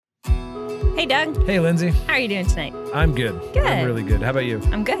Hey, Doug. Hey, Lindsay. How are you doing tonight? I'm good. Good. I'm really good. How about you?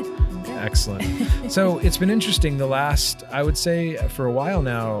 I'm good. Excellent. So it's been interesting the last, I would say for a while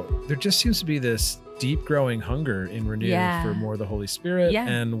now, there just seems to be this deep growing hunger in Renew for more of the Holy Spirit. Yeah.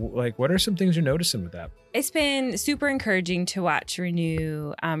 And like, what are some things you're noticing with that? It's been super encouraging to watch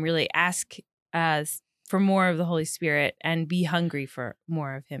Renew really ask for more of the Holy Spirit and be hungry for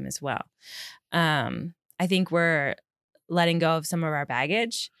more of him as well. I think we're letting go of some of our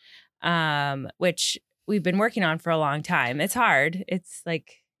baggage, which we've been working on for a long time. It's hard. It's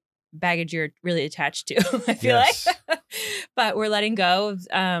like baggage you're really attached to, I feel like. But we're letting go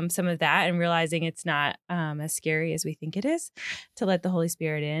of some of that and realizing it's not as scary as we think it is to let the Holy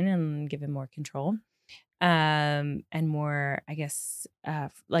Spirit in and give him more control and more, I guess,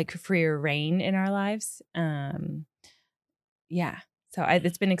 like freer reign in our lives. Yeah. So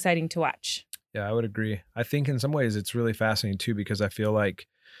it's been exciting to watch. Yeah, I would agree. I think in some ways it's really fascinating too, because I feel like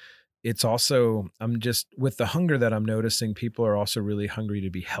it's also, I'm just with the hunger that I'm noticing, people are also really hungry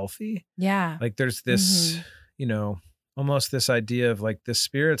to be healthy. Yeah. Like there's this, almost this idea of like the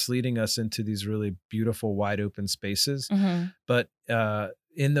Spirit's leading us into these really beautiful, wide open spaces. But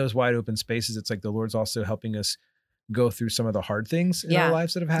in those wide open spaces, it's like the Lord's also helping us go through some of the hard things in our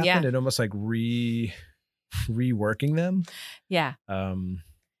lives that have happened and almost like reworking them. Yeah.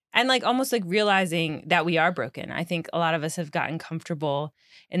 And like almost like realizing that we are broken. I think a lot of us have gotten comfortable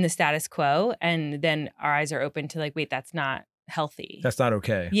in the status quo, and then our eyes are open to like, wait, that's not healthy. That's not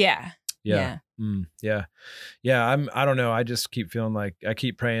okay. Yeah. Yeah. I don't know. I just keep feeling like I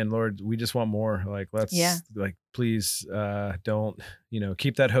keep praying, Lord, we just want more. Like, let's like, please don't,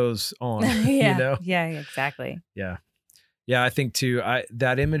 keep that hose on, Yeah, exactly. Yeah. Yeah, I think too,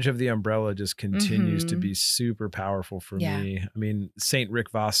 that image of the umbrella just continues to be super powerful for me. I mean, Saint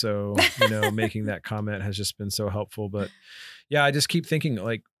Rick Vaso, making that comment has just been so helpful. But yeah, I just keep thinking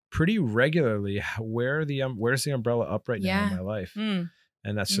like pretty regularly, where's the umbrella up right now in my life?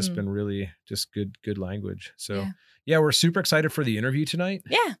 And that's just been really just good language. So yeah, we're super excited for the interview tonight.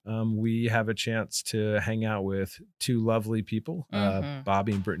 Yeah. We have a chance to hang out with two lovely people,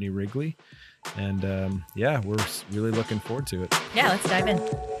 Bobby and Brittany Wrigley. And we're really looking forward to it. Yeah, let's dive in.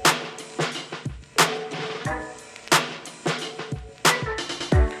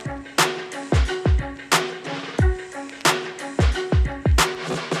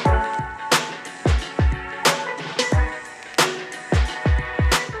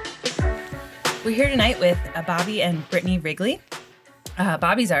 We're here tonight with Bobby and Brittany Wrigley.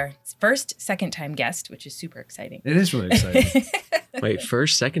 Bobby's our second time guest, which is super exciting. It is really exciting. Wait,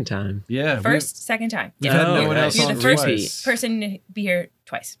 second time? Yeah. Second time. We've had no one else You're on the first twice. person to be here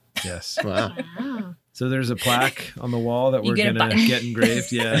twice. Yes. Wow. So there's a plaque on the wall that we're going to get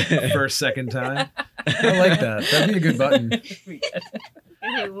engraved. Yeah. Second time. I like that. That'd be a good button. Wait,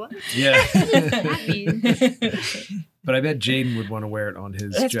 what? Yeah. That But I bet Jaden would want to wear it on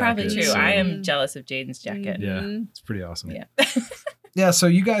his jacket. That's probably true. So, I am jealous of Jaden's jacket. yeah, it's pretty awesome. Yeah. Yeah, so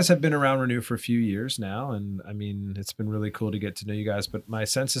you guys have been around Renew for a few years now, and I mean, it's been really cool to get to know you guys, but my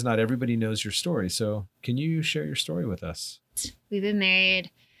sense is not everybody knows your story. So can you share your story with us? We've been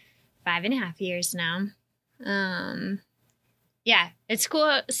married 5.5 years now. Yeah, it's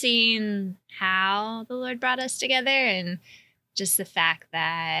cool seeing how the Lord brought us together, and just the fact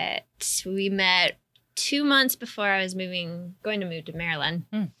that we met 2 months before I was going to move to Maryland.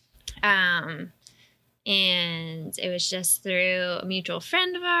 And it was just through a mutual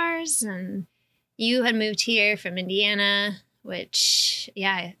friend of ours, and you had moved here from Indiana, which,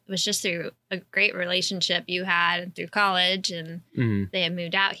 it was just through a great relationship you had through college, and they had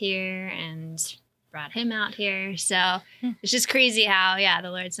moved out here and brought him out here. So it's just crazy how,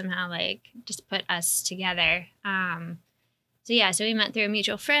 the Lord somehow like just put us together. So we met through a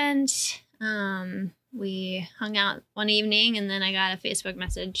mutual friend. We hung out one evening, and then I got a Facebook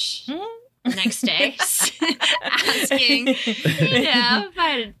message the next day asking, if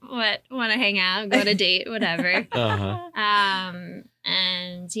I want to hang out, go on a date, whatever. And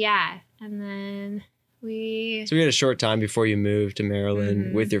then we had a short time before you moved to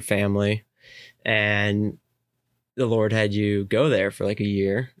Maryland with your family, and the Lord had you go there for like a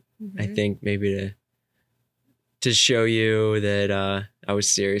year. I think maybe to show you that I was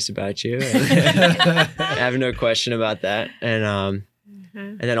serious about you. I have no question about that.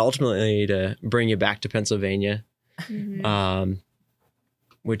 And then ultimately to bring you back to Pennsylvania,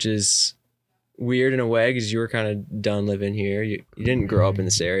 which is weird in a way because you were kind of done living here. You didn't grow up in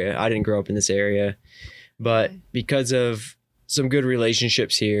this area. I didn't grow up in this area. But because of some good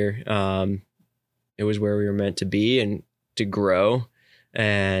relationships here, it was where we were meant to be and to grow.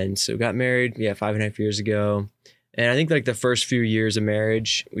 And so got married, 5.5 years ago. And I think like the first few years of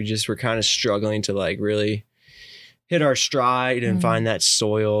marriage, we just were kind of struggling to like really hit our stride and find that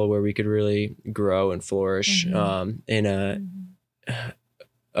soil where we could really grow and flourish in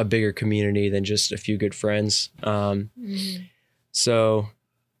a bigger community than just a few good friends. So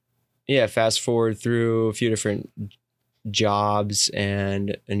yeah, fast forward through a few different jobs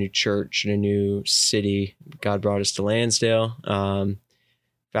and a new church and a new city. God brought us to Lansdale,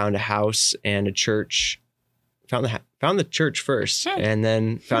 found a house and a church. Found the church first, and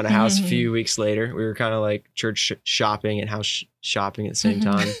then found a house a few weeks later. We were kind of like church shopping and house shopping at the same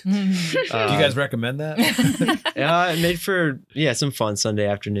time. Do you guys recommend that? It made for some fun Sunday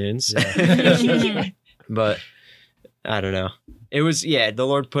afternoons. But I don't know. It was the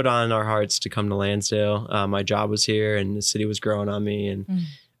Lord put on our hearts to come to Lansdale. My job was here, and the city was growing on me,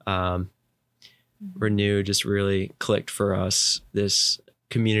 and Renew just really clicked for us. This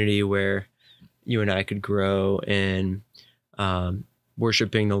community where you and I could grow in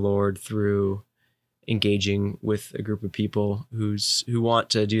worshiping the Lord through engaging with a group of people who want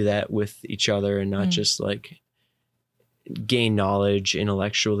to do that with each other and not just like gain knowledge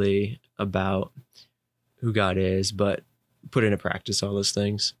intellectually about who God is, but put into practice all those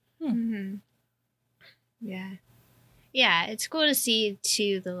things. Yeah, it's cool to see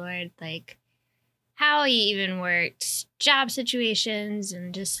too the Lord, like how he even worked job situations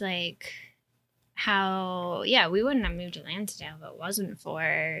and just like how, we wouldn't have moved to Lansdale if it wasn't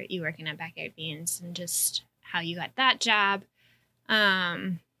for you working at Backyard Beans and just how you got that job.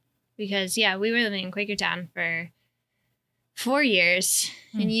 Because, we were living in Quakertown for 4 years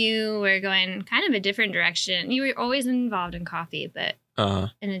and you were going kind of a different direction. You were always involved in coffee, but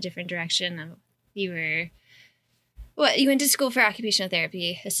in a different direction. You went to school for occupational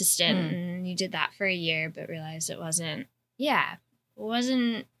therapy assistant and you did that for a year, but realized it wasn't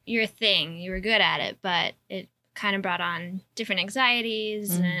your thing. You were good at it, but it kind of brought on different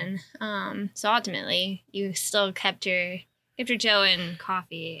anxieties. And so ultimately you still kept your toe in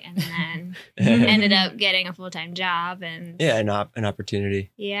coffee and then ended up getting a full-time job and an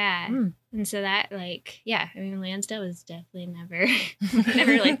opportunity. And so that Lansdale was definitely never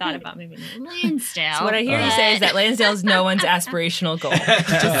really thought about moving to Lansdale. So what I hear you say is that Lansdale is no one's aspirational goal, which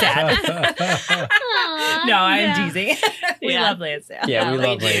is sad. No, I'm teasing. We love Lansdale. Yeah, we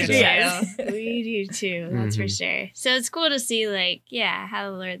love Lansdale. Yes. We do too, that's for sure. So it's cool to see how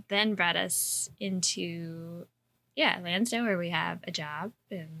the Lord then brought us into Lansdale, where we have a job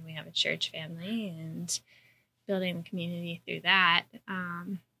and we have a church family and building the community through that,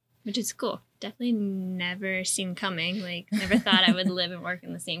 which is cool. Definitely never seen coming. Never thought I would live and work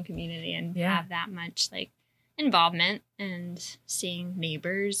in the same community and have that much involvement and seeing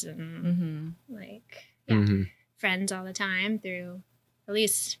neighbors and friends all the time through at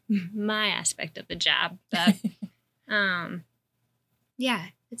least my aspect of the job. But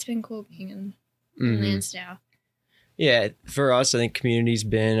it's been cool being in Lansdale. Yeah, for us, I think community's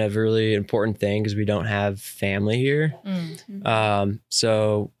been a really important thing because we don't have family here.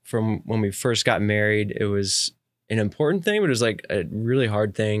 So from when we first got married, it was an important thing, but it was like a really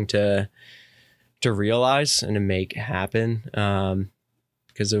hard thing to realize and to make happen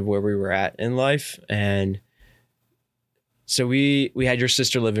because of where we were at in life. And so we had your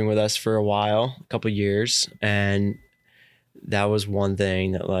sister living with us for a couple years, and that was one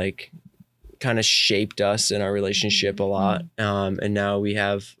thing that kind of shaped us in our relationship a lot. And now we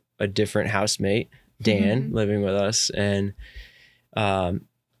have a different housemate, Dan, living with us. And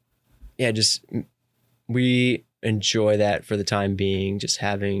we enjoy that for the time being, just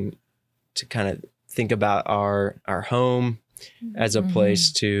having to kind of think about our home as a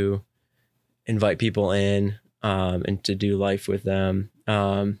place to invite people in and to do life with them.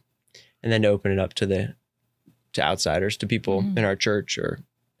 And then to open it up to outsiders, to people in our church or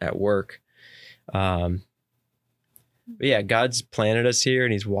at work. But God's planted us here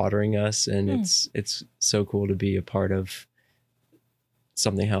and he's watering us, and it's so cool to be a part of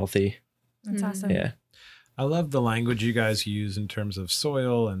something healthy. That's awesome. Yeah. I love the language you guys use in terms of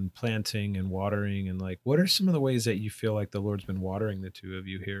soil and planting and watering, and what are some of the ways that you feel like the Lord's been watering the two of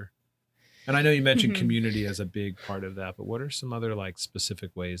you here? And I know you mentioned community as a big part of that, but what are some other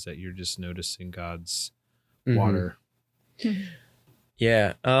specific ways that you're just noticing God's water?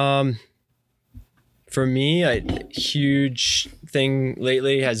 Yeah. For me, a huge thing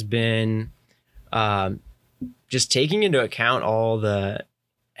lately has been just taking into account all the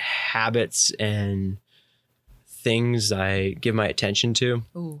habits and things I give my attention to.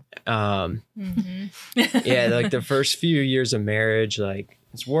 Ooh. The first few years of marriage,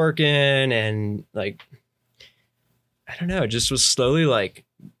 it's working and I don't know, it just was slowly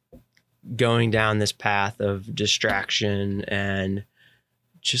going down this path of distraction and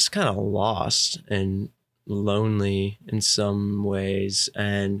just kind of lost and lonely in some ways.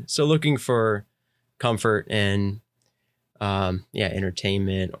 And so looking for comfort in,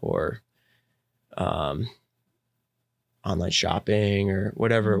 entertainment or online shopping or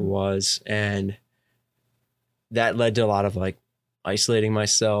whatever it was. And that led to a lot of like isolating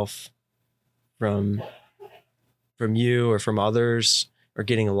myself from you or from others, or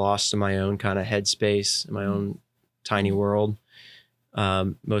getting lost in my own kind of headspace, in my own tiny world.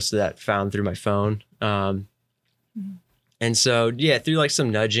 Most of that found through my phone. And so, through like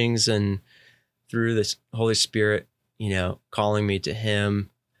some nudgings and through this Holy Spirit, calling me to him,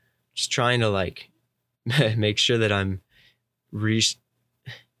 just trying to like make sure that I'm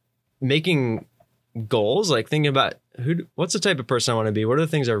making goals, like thinking about what's the type of person I want to be? What are the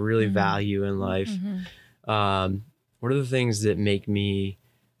things I really value in life? What are the things that make me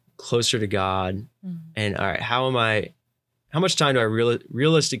closer to God? And all right, how much time do I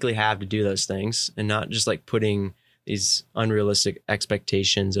realistically have to do those things, and not just like putting these unrealistic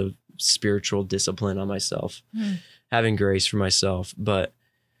expectations of spiritual discipline on myself, having grace for myself, but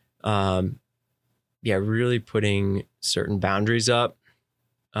really putting certain boundaries up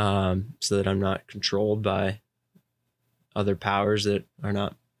so that I'm not controlled by other powers that are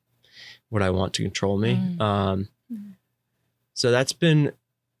not what I want to control me. So that's been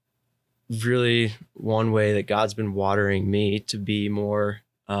really one way that God's been watering me to be more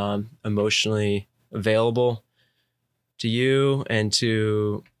emotionally available to you and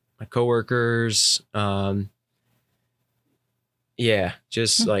to my coworkers.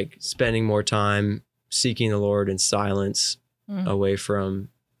 Just like spending more time seeking the Lord in silence, away from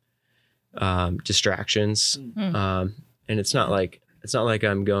distractions. And it's not like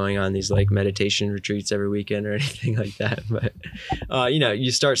I'm going on these like meditation retreats every weekend or anything like that. But,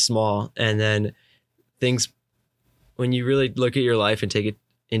 you start small, and then things, when you really look at your life and take it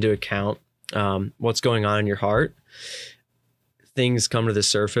into account, what's going on in your heart, things come to the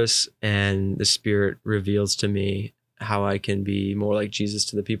surface, and the Spirit reveals to me how I can be more like Jesus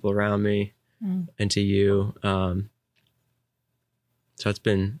to the people around me and to you. So it's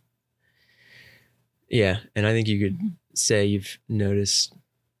been, and I think you could say you've noticed.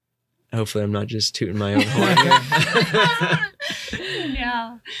 Hopefully I'm not just tooting my own horn here.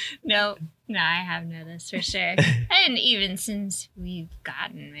 No, I have noticed for sure. And even since we've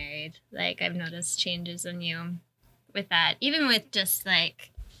gotten married, like I've noticed changes in you with that, even with just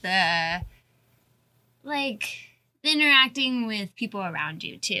like the interacting with people around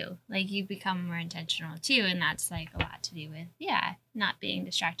you too. Like you become more intentional too. And that's like a lot to do with, not being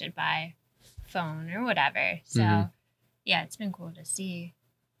distracted by phone or whatever. So it's been cool to see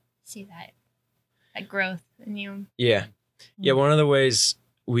that growth in you. Yeah. One of the ways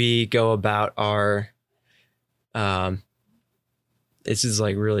we go about our, this is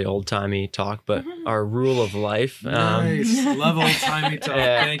like really old timey talk, but our rule of life. Nice. Love old timey talk.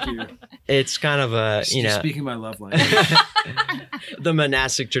 Thank you. It's kind of a, speaking my love language. The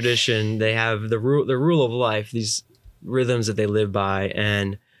monastic tradition, they have the rule of life, these rhythms that they live by.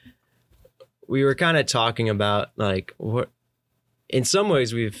 And we were kind of talking about like what, in some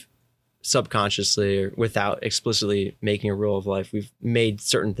ways we've subconsciously or without explicitly making a rule of life, we've made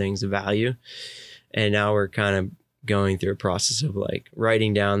certain things a value. And now we're kind of going through a process of like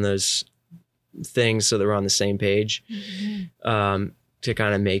writing down those things so that we're on the same page, to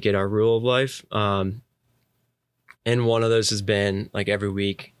kind of make it our rule of life. And one of those has been like every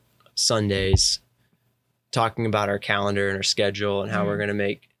week, Sundays, talking about our calendar and our schedule and how we're going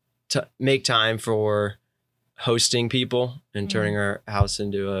to make time for hosting people and turning our house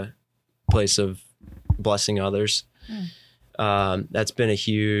into a place of blessing others. That's been a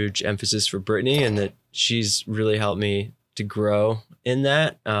huge emphasis for Brittany, and that she's really helped me to grow in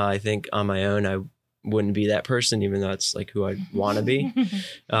that. I think on my own, I wouldn't be that person, even though it's like who I want to be.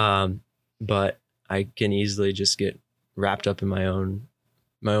 But I can easily just get wrapped up in my own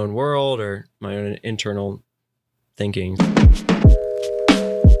world or my own internal thinking.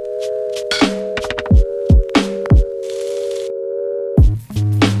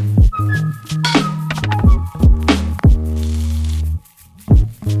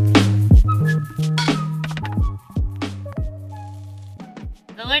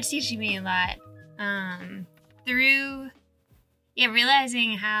 The Lord's teaching me a lot through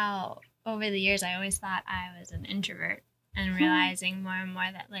realizing how over the years I always thought I was an introvert, and realizing more and more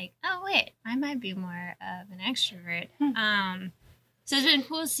that like, oh wait, I might be more of an extrovert. So it's been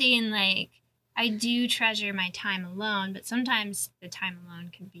cool seeing like I do treasure my time alone, but sometimes the time alone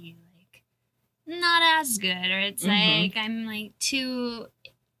can be like not as good, or it's like I'm like too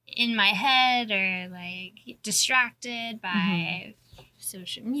in my head or like distracted by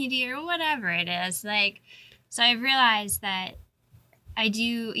social media or whatever it is. Like, so I've realized that I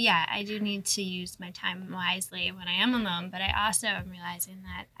do need to use my time wisely when I am alone, but I also am realizing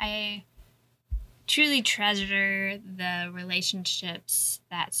that I truly treasure the relationships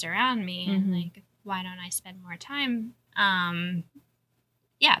that surround me, and like, why don't I spend more time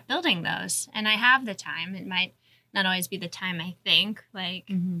building those? And I have the time. It might not always be the time I think,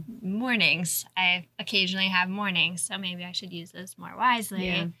 like mornings. I occasionally have mornings, so maybe I should use those more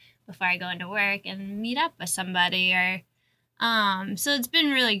wisely before I go into work and meet up with somebody. Or so it's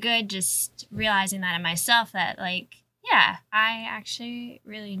been really good just realizing that in myself, that like, yeah, I actually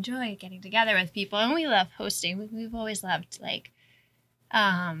really enjoy getting together with people, and we love hosting. We've always loved like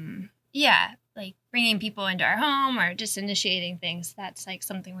like bringing people into our home or just initiating things. That's like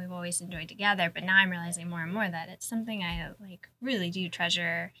something we've always enjoyed together. But now I'm realizing more and more that it's something I like really do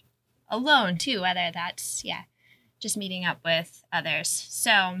treasure alone too, whether that's, just meeting up with others.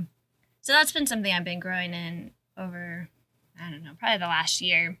 So that's been something I've been growing in over, I don't know, probably the last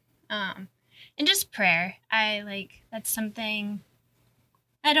year. And just prayer. That's something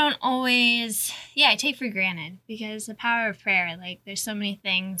I don't always, I take for granted, because the power of prayer, like there's so many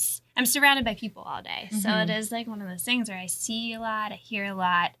things. I'm surrounded by people all day. So it is like one of those things where I see a lot, I hear a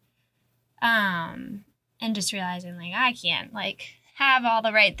lot, and just realizing like I can't like have all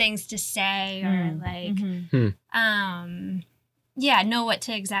the right things to say or like, know what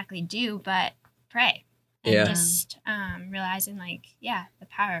to exactly do, but pray. And just realizing like, the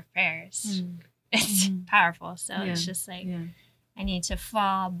power of prayer is it's powerful. So it's just like, I need to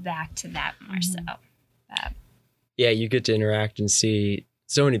fall back to that more so. Yeah, you get to interact and see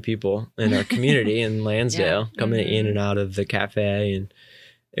so many people in our community in Lansdale coming in and out of the cafe. And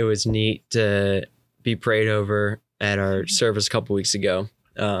it was neat to be prayed over at our service a couple weeks ago.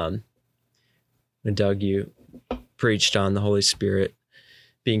 When Doug, you preached on the Holy Spirit,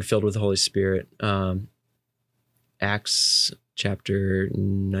 being filled with the Holy Spirit. Acts chapter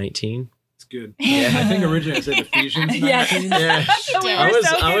 19. It's good. Yeah, I think originally I said Ephesians 19. Yeah.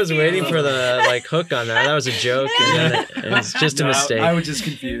 I was waiting for the like hook on that. That was a joke, and then it was just a mistake. I was just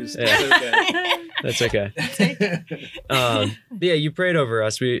confused. Yeah. That's okay. You prayed over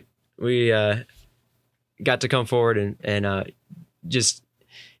us. We got to come forward and just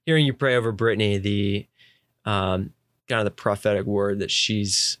hearing you pray over Brittany, the kind of the prophetic word that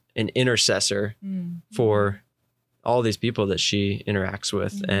she's an intercessor for all these people that she interacts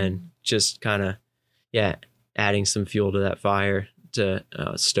with, and just kind of, adding some fuel to that fire to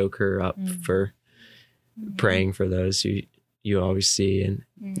stoke her up for praying for those who you always see, and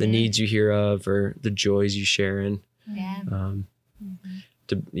the needs you hear of, or the joys you share in,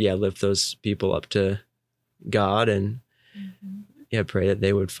 to lift those people up to God, and pray that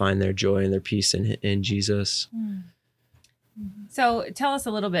they would find their joy and their peace in Jesus. So tell us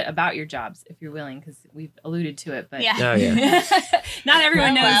a little bit about your jobs, if you're willing, because we've alluded to it, but not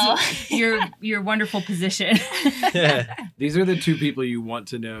everyone knows your wonderful position. These are the two people you want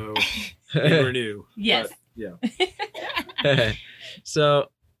to know in Renew. Yes. But, So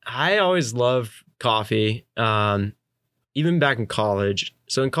I always loved coffee, even back in college.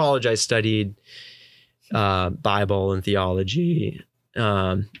 So in college, I studied Bible and theology.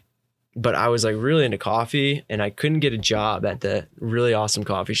 But I was like really into coffee, and I couldn't get a job at the really awesome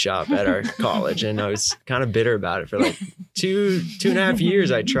coffee shop at our college. And I was kind of bitter about it for like two and a half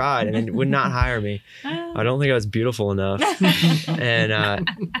years. I tried, and it would not hire me. I don't think I was beautiful enough. And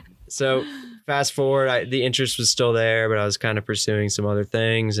so fast forward, the interest was still there, but I was kind of pursuing some other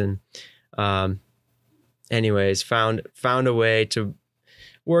things. And anyways, found a way to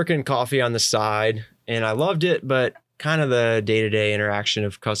work in coffee on the side, and I loved it, but kind of the day-to-day interaction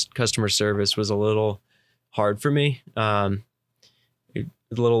of customer service was a little hard for me, a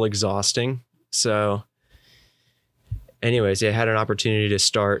little exhausting. So anyways, I had an opportunity to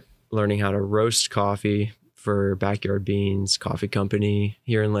start learning how to roast coffee for Backyard Beans Coffee Company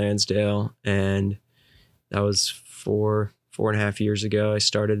here in Lansdale. And that was four and a half years ago I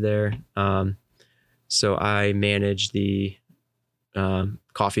started there. So I manage the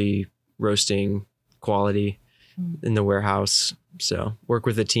coffee roasting quality in the warehouse. So work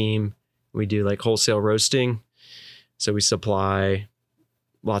with a team. We do like wholesale roasting. So we supply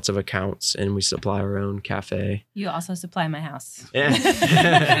lots of accounts, and we supply our own cafe. You also supply my house. Yeah.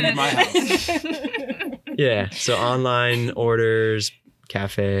 And my house. Yeah. So online orders,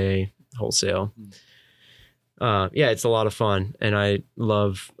 cafe, wholesale. It's a lot of fun. And I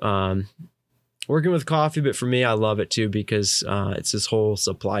love working with coffee, but for me, I love it too, because it's this whole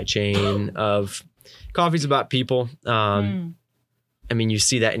supply chain of coffee's about people. And I mean, you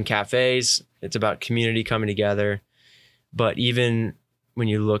see that in cafes. It's about community coming together. But even when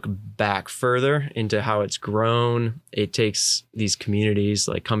you look back further into how it's grown, it takes these communities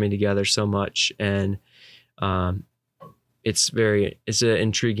like coming together so much. And it's an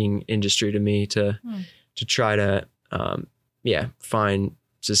intriguing industry to me to try to, find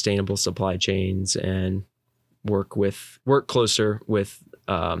sustainable supply chains and work closer with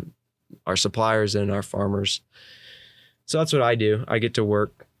our suppliers and our farmers. So that's what I do. I get to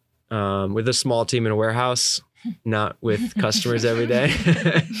work with a small team in a warehouse, not with customers every day.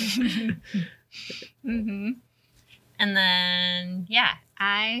 Mm-hmm. And then,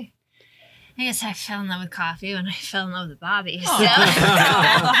 I guess I fell in love with coffee when I fell in love with Bobby. So. The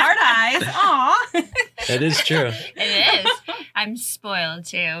hard eyes. Aw. That is true. It is. I'm spoiled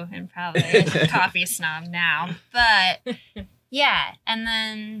too, and probably a coffee snob now. But yeah, and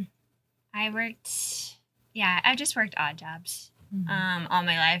then I've just worked odd jobs all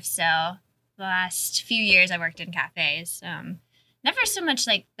my life. So the last few years I worked in cafes. Never so much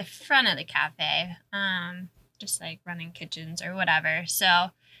like the front of the cafe, just like running kitchens or whatever.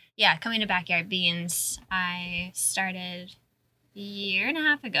 So yeah, coming to Backyard Beans, I started a year and a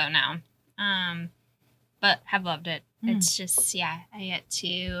half ago now, but have loved it. It's just, I get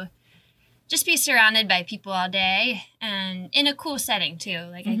to just be surrounded by people all day and in a cool setting too.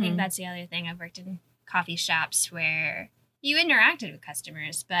 Like, I think that's the other thing. I've worked in coffee shops where you interacted with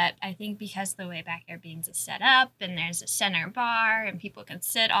customers, but I think because the way Backyard Beans is set up and there's a center bar and people can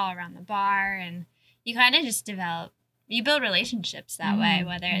sit all around the bar, and you kind of just you build relationships that way,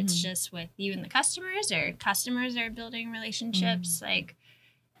 whether it's just with you and the customers or customers are building relationships.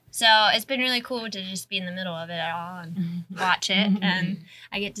 So it's been really cool to just be in the middle of it all and watch it. And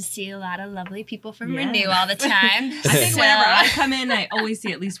I get to see a lot of lovely people from Renew all the time. I think whenever I come in, I always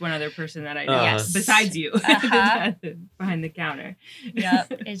see at least one other person that I know besides you behind the counter.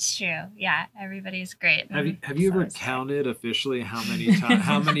 Yep, it's true. Yeah, everybody's great. Have you ever counted officially how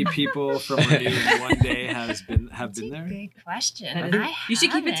many people from Renew in one day have been there? Good question. You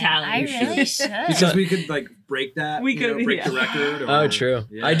should keep a tally. I really should. Because we could like break that. We could break the record. Oh, true.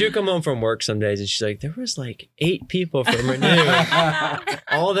 Yeah. I do come home from work some days and she's like, there was like 8 people from Renew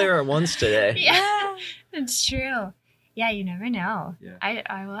all there at once today. Yeah, it's true. Yeah, you never know. Yeah.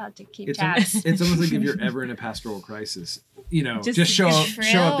 I will have to keep tabs. It's almost like if you're ever in a pastoral crisis, just show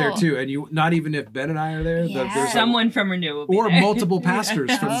up there too. And you, not even if Ben and I are there, there's someone from Renew will be or there. multiple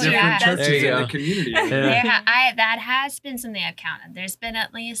pastors from different churches in the community. Yeah. That has been something I've counted. There's been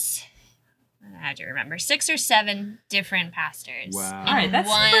at least, I had to remember, 6 or 7 different pastors. Wow. All right,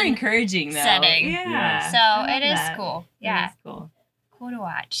 that's super encouraging, though. Setting. Yeah. So it is cool. Yeah. It is cool. Cool to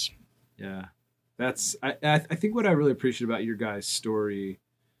watch. Yeah. I think what I really appreciate about your guys' story,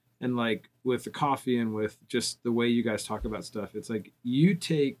 and like with the coffee and with just the way you guys talk about stuff, it's like you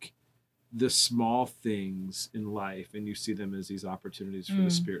take the small things in life and you see them as these opportunities for the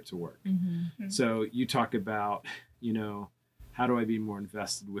Spirit to work. So you talk about, how do I be more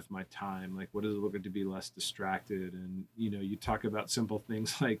invested with my time? Like, what does it look like to be less distracted? And, you talk about simple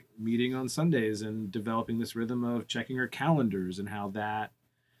things like meeting on Sundays and developing this rhythm of checking our calendars and how that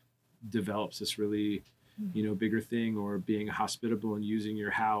develops this really, bigger thing, or being hospitable and using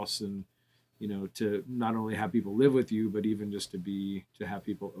your house and, to not only have people live with you, but even just to have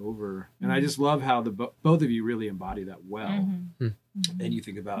people over. And I just love how both of you really embody that well. And you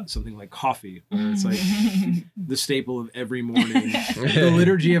think about something like coffee, where it's like the staple of every morning. The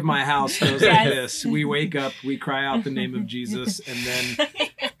liturgy of my house goes like this. We wake up, we cry out the name of Jesus, and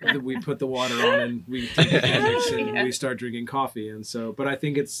then we put the water on and we take the candles and we start drinking coffee. And so, but I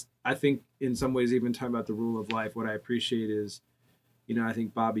think in some ways, even talking about the rule of life, what I appreciate is, I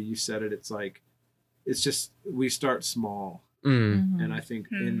think, Bobby, you said it, it's just, we start small. And I think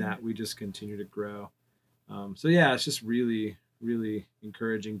in that we just continue to grow. So yeah, it's just really, really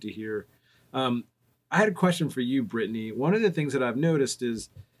encouraging to hear. I had a question for you, Brittany. One of the things that I've noticed is,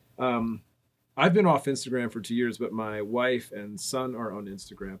 I've been off Instagram for 2 years, but my wife and son are on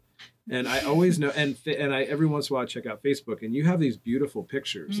Instagram. And I always know, and I every once in a while I check out Facebook, and you have these beautiful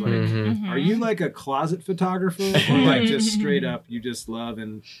pictures. Like, are you like a closet photographer, or like just straight up you just love,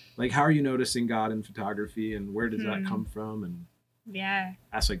 and like, how are you noticing God in photography, and where does that come from? And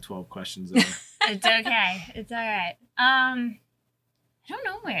ask like 12 questions. It's okay. It's all right. I don't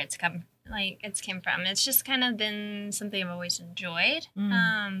know where it's came from. It's just kind of been something I've always enjoyed.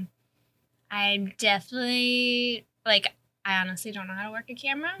 I definitely, I honestly don't know how to work a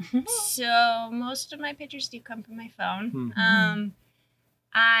camera. So most of my pictures do come from my phone.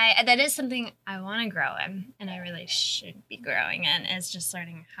 That is something I want to grow in, and I really should be growing in, is just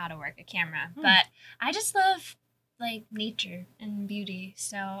learning how to work a camera. But I just love like nature and beauty,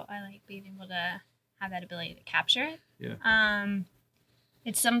 so I like being able to have that ability to capture it. Yeah.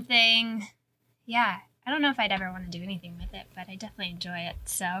 It's something, yeah, I don't know if I'd ever want to do anything with it, but I definitely enjoy it.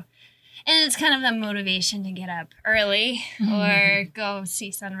 So, and it's kind of the motivation to get up early or go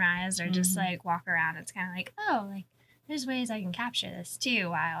see sunrise or just like walk around. It's kind of like, oh, like there's ways I can capture this too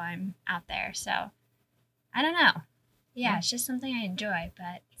while I'm out there. So I don't know. Yeah, it's just something I enjoy,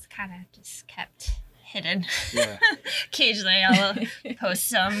 but it's kind of just kept hidden. Yeah. Occasionally I'll post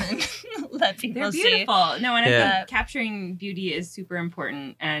some and let people see. They're beautiful. No, and I think capturing beauty is super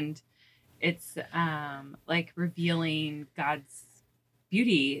important, and it's like revealing God's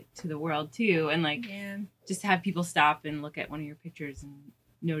beauty to the world too, and like just have people stop and look at one of your pictures and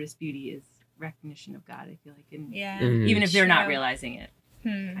notice beauty is recognition of God, I feel like, and even if they're not realizing it,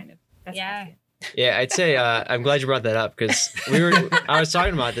 kind of. That's how I see it. Yeah, I'd say I'm glad you brought that up, because I was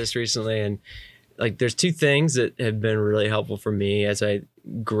talking about this recently, and like there's two things that have been really helpful for me as I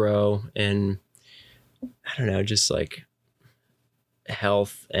grow in, I don't know, just like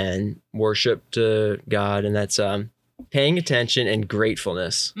health and worship to God, and that's paying attention and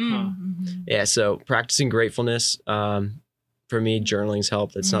gratefulness. Yeah, so practicing gratefulness, for me, journaling's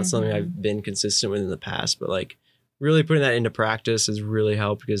helped. It's not something I've been consistent with in the past, but like really putting that into practice has really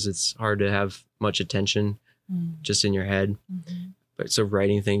helped, because it's hard to have much attention just in your head. But so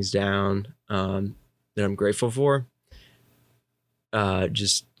writing things down that I'm grateful for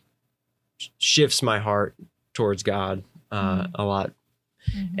just shifts my heart towards God a lot.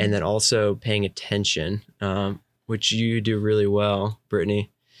 And then also paying attention, which you do really well,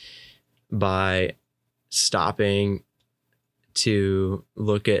 Brittany, by stopping to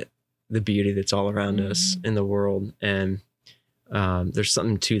look at the beauty that's all around us in the world. And there's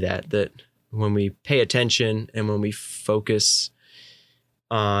something to that when we pay attention and when we focus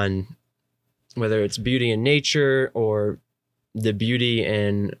on whether it's beauty in nature or the beauty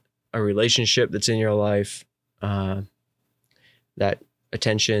in a relationship that's in your life, that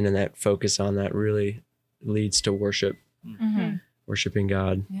attention and that focus on that really leads to worship, worshiping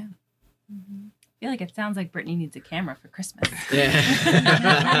God. Yeah. I feel like it sounds like Brittany needs a camera for Christmas.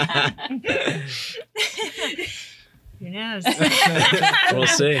 Yeah. Who knows? We'll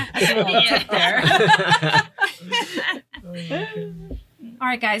see. All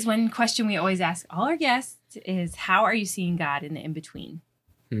right, guys. One question we always ask all our guests is, how are you seeing God in the in-between?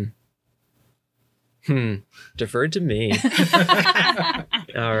 Deferred to me.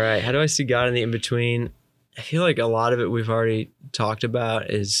 All right. How do I see God in the in-between? I feel like a lot of it we've already talked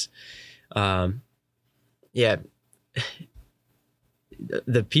about is,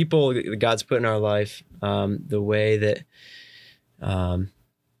 the people that God's put in our life, the way that,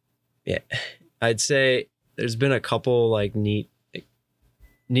 I'd say there's been a couple like neat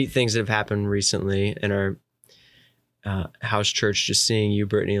things that have happened recently in our house church. Just seeing you,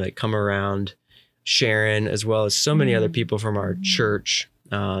 Brittany, like come around, Sharon, as well as so many other people from our church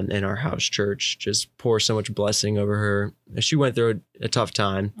and our house church, just pour so much blessing over her. She went through a tough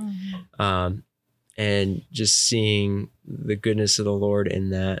time. And just seeing the goodness of the Lord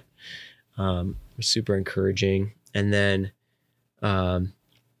in that was super encouraging. And then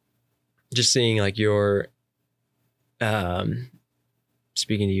just seeing like your,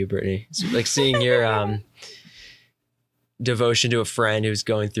 speaking to you, Brittany, like seeing your devotion to a friend who's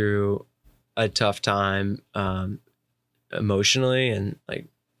going through a tough time emotionally and like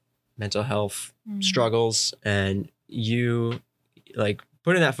mental health struggles, and you like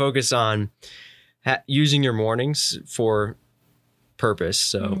putting that focus on using your mornings for purpose.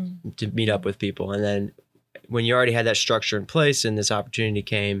 So to meet up with people. And then when you already had that structure in place and this opportunity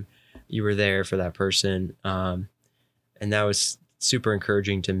came, you were there for that person. And that was super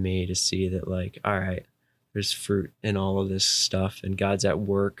encouraging to me to see that like, all right, there's fruit in all of this stuff and God's at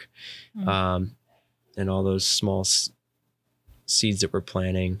work. And all those small seeds that we're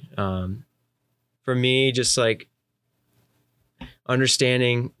planting. For me, just like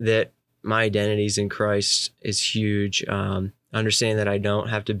understanding that my identities in Christ is huge. Understanding that I don't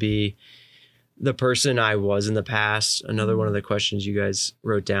have to be the person I was in the past. Another one of the questions you guys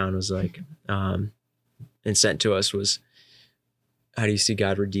wrote down was like, and sent to us was, how do you see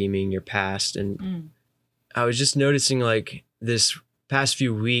God redeeming your past? And I was just noticing like this past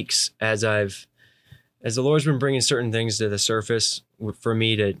few weeks as the Lord's been bringing certain things to the surface for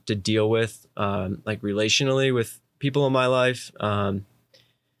me to deal with, like relationally with people in my life.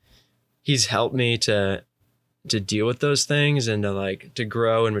 He's helped me to deal with those things and to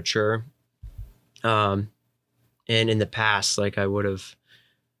grow and mature. And in the past, like I would have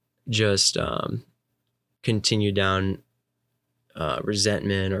just continued down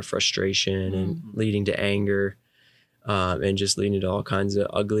resentment or frustration and leading to anger. and just leading to all kinds of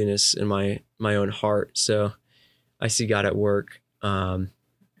ugliness in my own heart. So I see God at work in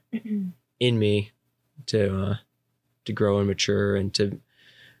me to grow and mature and to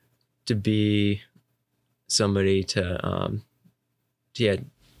be somebody to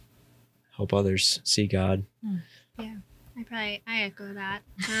help others see God. Yeah, I echo that.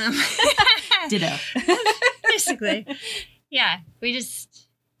 Ditto. Basically, yeah. We've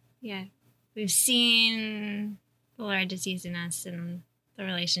seen the Lord just using us in the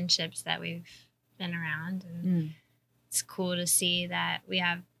relationships that we've been around, and it's cool to see that we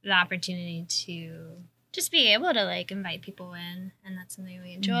have the opportunity to just be able to like invite people in, and that's something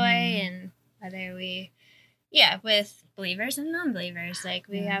we enjoy. And whether we, with believers and non-believers, like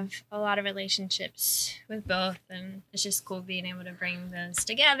we have a lot of relationships with both, and it's just cool being able to bring those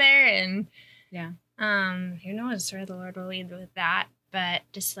together. And who knows where the Lord will lead with that, but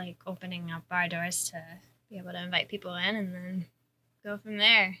just like opening up our doors to be able to invite people in and then go from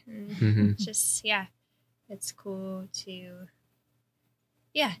there. And it's just, it's cool to,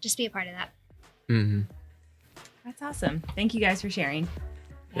 just be a part of that. Mm-hmm. That's awesome. Thank you guys for sharing.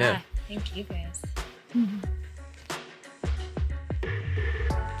 Yeah. Thank you guys.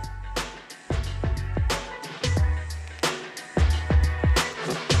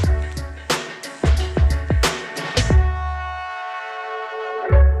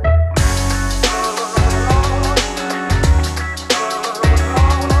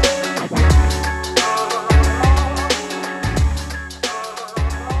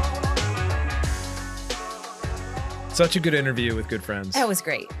 Such a good interview with good friends. That was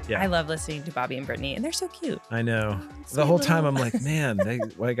great. Yeah. I love listening to Bobby and Brittany, and they're so cute. I know. The whole time I'm like, man,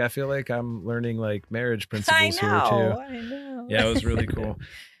 I feel like I'm learning like marriage principles here too. I know. Yeah, it was really cool.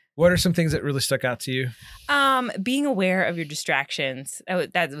 What are some things that really stuck out to you? Being aware of your distractions.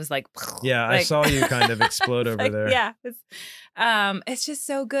 That was like, yeah, I saw you kind of explode over there. Yeah. It's just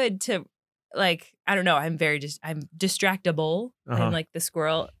so good to like, I don't know. I'm distractible. Uh-huh. I'm like the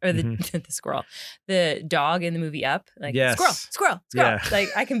squirrel or the dog in the movie Up. Like Yes. squirrel. Yeah. Like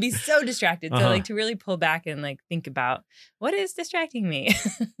I can be so distracted. Uh-huh. So like to really pull back and like think about what is distracting me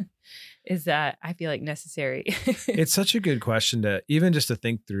is that I feel like necessary. It's such a good question to even just to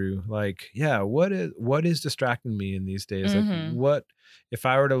think through. Like, what is distracting me in these days? Like, what if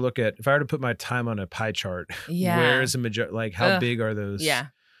I were to put my time on a pie chart? Where is the majority? Like, how big are those?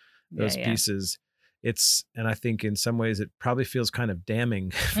 Those pieces. And I think in some ways it probably feels kind of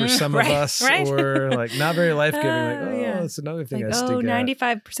damning for some of us, or like not very life-giving. It's another thing. Like, I stick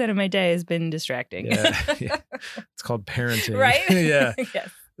 95% of my day has been distracting. Yeah. It's called parenting. Right? Yeah.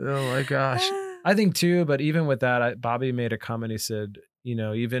 Yes. Oh my gosh. I think too, but even with that, Bobby made a comment. He said,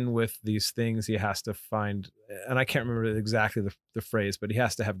 even with these things, he has to find, and I can't remember exactly the phrase, but he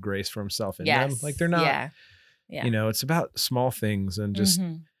has to have grace for himself in them. Like they're not, it's about small things and just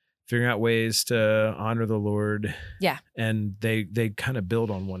figuring out ways to honor the Lord. Yeah. And they kind of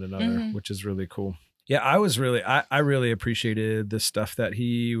build on one another, which is really cool. Yeah. I really appreciated the stuff that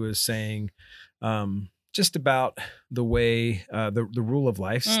he was saying, just about the way, the rule of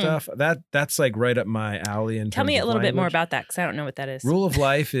life stuff. That's like right up my alley. Tell me a little bit more about that, because I don't know what that is. Rule of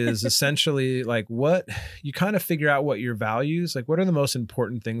life is essentially like what you kind of figure out what your values, like what are the most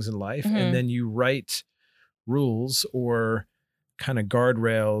important things in life. And then you write rules or kind of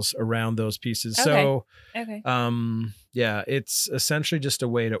guardrails around those pieces. So, it's essentially just a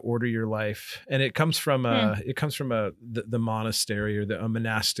way to order your life, and it comes from the monastery or a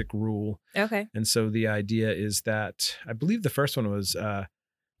monastic rule. Okay. And so the idea is that I believe the first one was I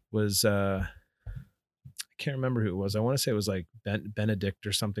can't remember who it was. I want to say it was like Benedict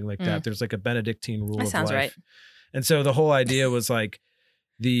or something like that. There's like a Benedictine rule of life. That sounds right. And so the whole idea was like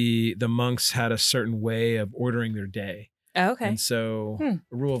the monks had a certain way of ordering their day. Oh, okay. And so a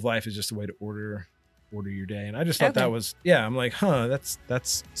rule of life is just a way to order your day. And I just thought that was, I'm like,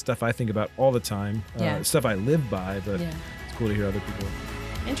 that's stuff I think about all the time. Stuff I live by, but it's cool to hear other people.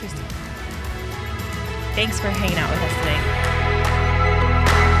 Interesting. Thanks for hanging out with us today.